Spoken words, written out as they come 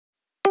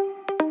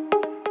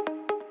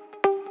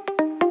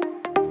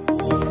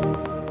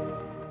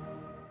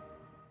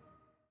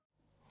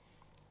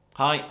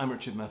Hi, I'm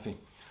Richard Murphy.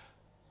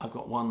 I've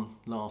got one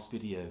last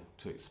video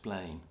to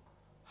explain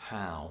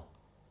how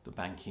the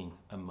banking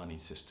and money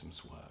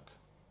systems work.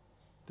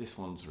 This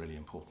one's really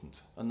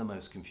important and the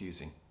most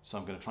confusing, so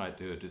I'm going to try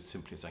to do it as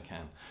simply as I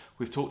can.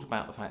 We've talked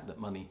about the fact that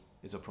money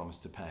is a promise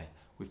to pay.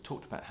 We've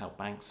talked about how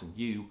banks and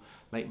you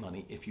make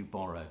money if you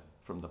borrow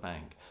from the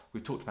bank.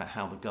 We've talked about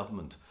how the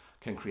government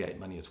can create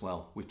money as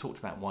well. We've talked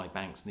about why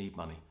banks need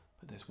money,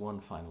 but there's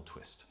one final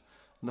twist.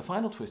 And the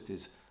final twist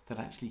is that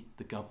actually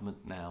the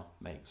government now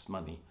makes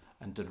money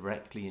and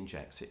directly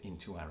injects it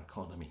into our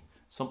economy.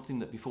 Something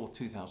that before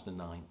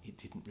 2009 it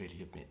didn't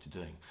really admit to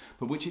doing,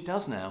 but which it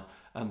does now,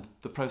 and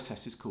the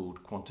process is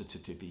called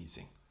quantitative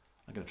easing.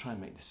 I'm going to try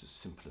and make this as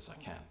simple as I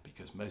can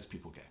because most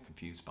people get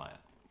confused by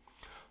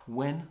it.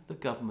 When the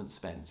government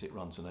spends, it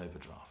runs an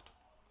overdraft.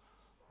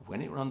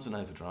 When it runs an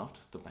overdraft,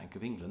 the Bank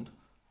of England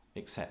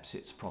accepts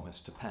its promise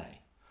to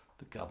pay.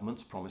 The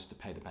government's promise to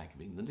pay the Bank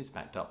of England is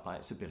backed up by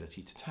its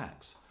ability to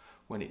tax.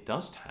 When it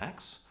does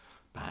tax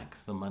back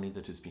the money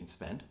that has been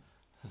spent,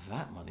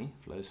 that money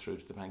flows through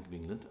to the Bank of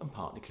England and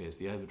partly clears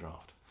the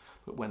overdraft.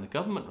 But when the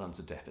government runs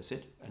a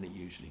deficit, and it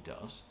usually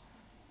does,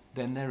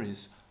 then there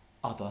is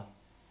other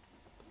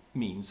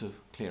means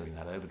of clearing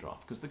that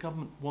overdraft because the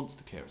government wants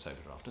to clear its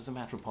overdraft. As a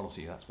matter of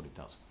policy, that's what it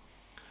does.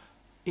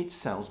 It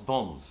sells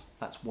bonds.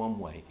 That's one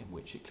way in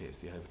which it clears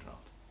the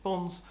overdraft.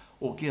 Bonds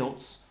or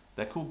gilts,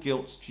 they're called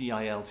gilts,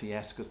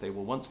 G-I-L-T-S, because they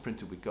were once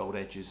printed with gold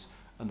edges,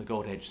 and the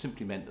gold edge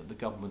simply meant that the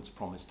government's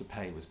promise to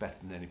pay was better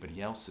than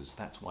anybody else's.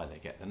 That's why they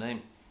get the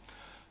name.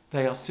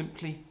 They are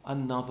simply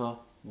another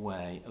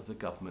way of the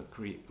government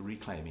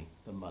reclaiming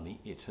the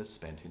money it has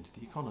spent into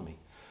the economy.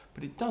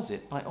 But it does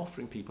it by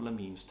offering people a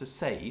means to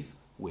save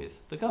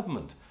with the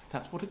government.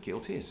 That's what a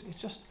gilt is.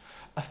 It's just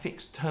a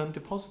fixed term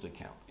deposit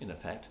account, in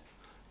effect.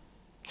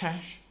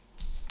 Cash,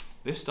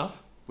 this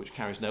stuff, which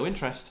carries no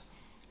interest,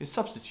 is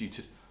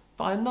substituted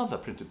by another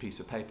printed piece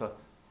of paper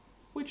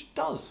which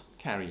does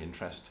carry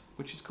interest,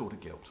 which is called a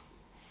gilt.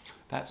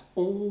 That's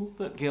all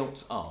that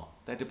gilts are.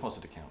 They're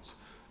deposit accounts.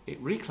 It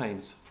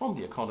reclaims from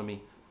the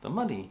economy the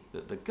money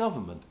that the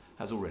government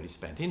has already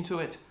spent into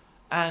it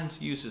and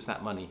uses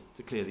that money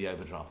to clear the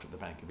overdraft at the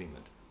Bank of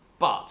England.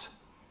 But,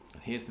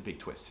 and here's the big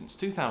twist, since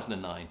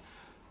 2009,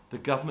 the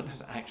government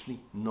has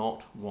actually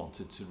not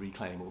wanted to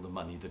reclaim all the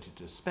money that it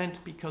has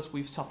spent because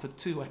we've suffered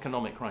two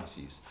economic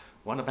crises,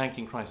 one a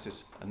banking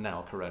crisis and now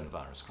a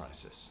coronavirus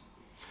crisis.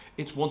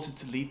 It's wanted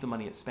to leave the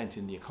money it spent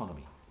in the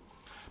economy,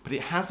 but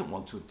it hasn't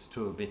wanted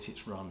to admit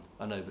it's run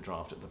an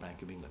overdraft at the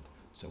Bank of England.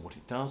 So what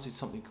it does is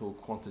something called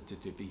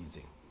quantitative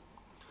easing.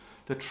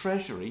 The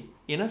Treasury,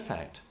 in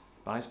effect,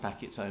 buys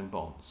back its own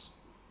bonds.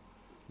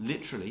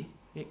 Literally,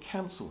 it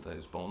cancels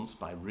those bonds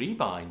by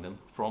rebuying them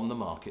from the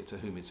market to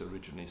whom it's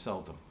originally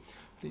sold them.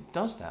 But it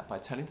does that by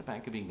telling the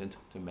Bank of England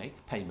to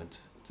make payment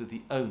to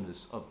the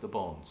owners of the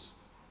bonds.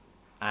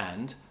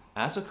 And,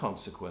 as a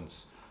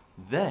consequence,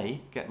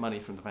 they get money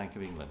from the Bank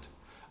of England.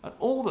 And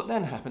all that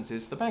then happens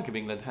is the Bank of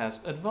England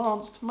has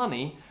advanced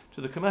money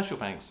to the commercial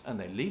banks and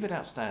they leave it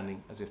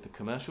outstanding as if the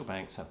commercial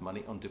banks have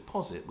money on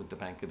deposit with the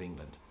Bank of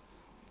England.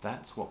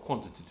 That's what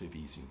quantitative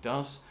easing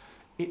does.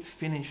 It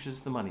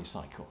finishes the money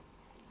cycle.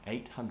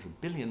 £800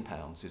 billion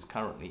is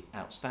currently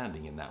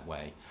outstanding in that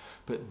way.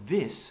 But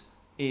this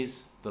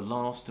is the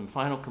last and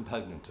final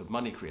component of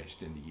money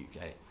creation in the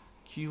UK.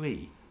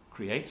 QE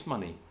creates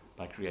money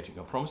by creating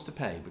a promise to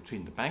pay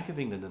between the Bank of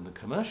England and the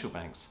commercial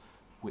banks,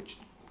 which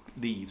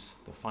leaves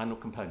the final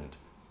component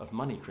of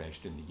money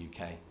creation in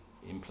the UK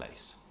in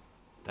place.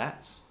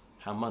 That's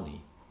how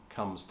money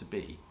comes to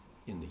be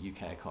in the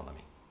UK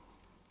economy.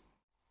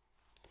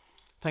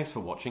 Thanks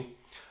for watching.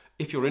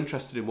 If you're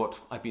interested in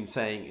what I've been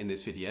saying in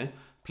this video,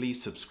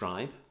 please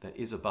subscribe. There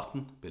is a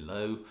button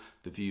below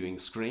the viewing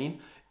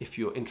screen. If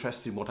you're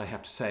interested in what I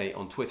have to say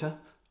on Twitter,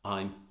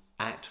 I'm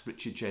at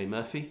Richard J.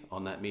 Murphy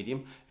on that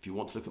medium. If you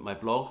want to look at my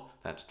blog,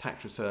 that's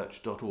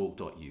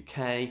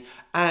taxresearch.org.uk,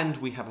 and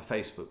we have a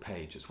Facebook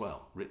page as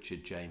well,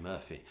 Richard J.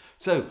 Murphy.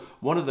 So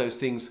one of those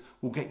things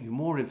will get you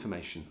more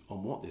information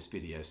on what this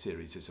video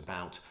series is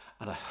about,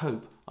 and I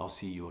hope I'll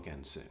see you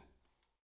again soon.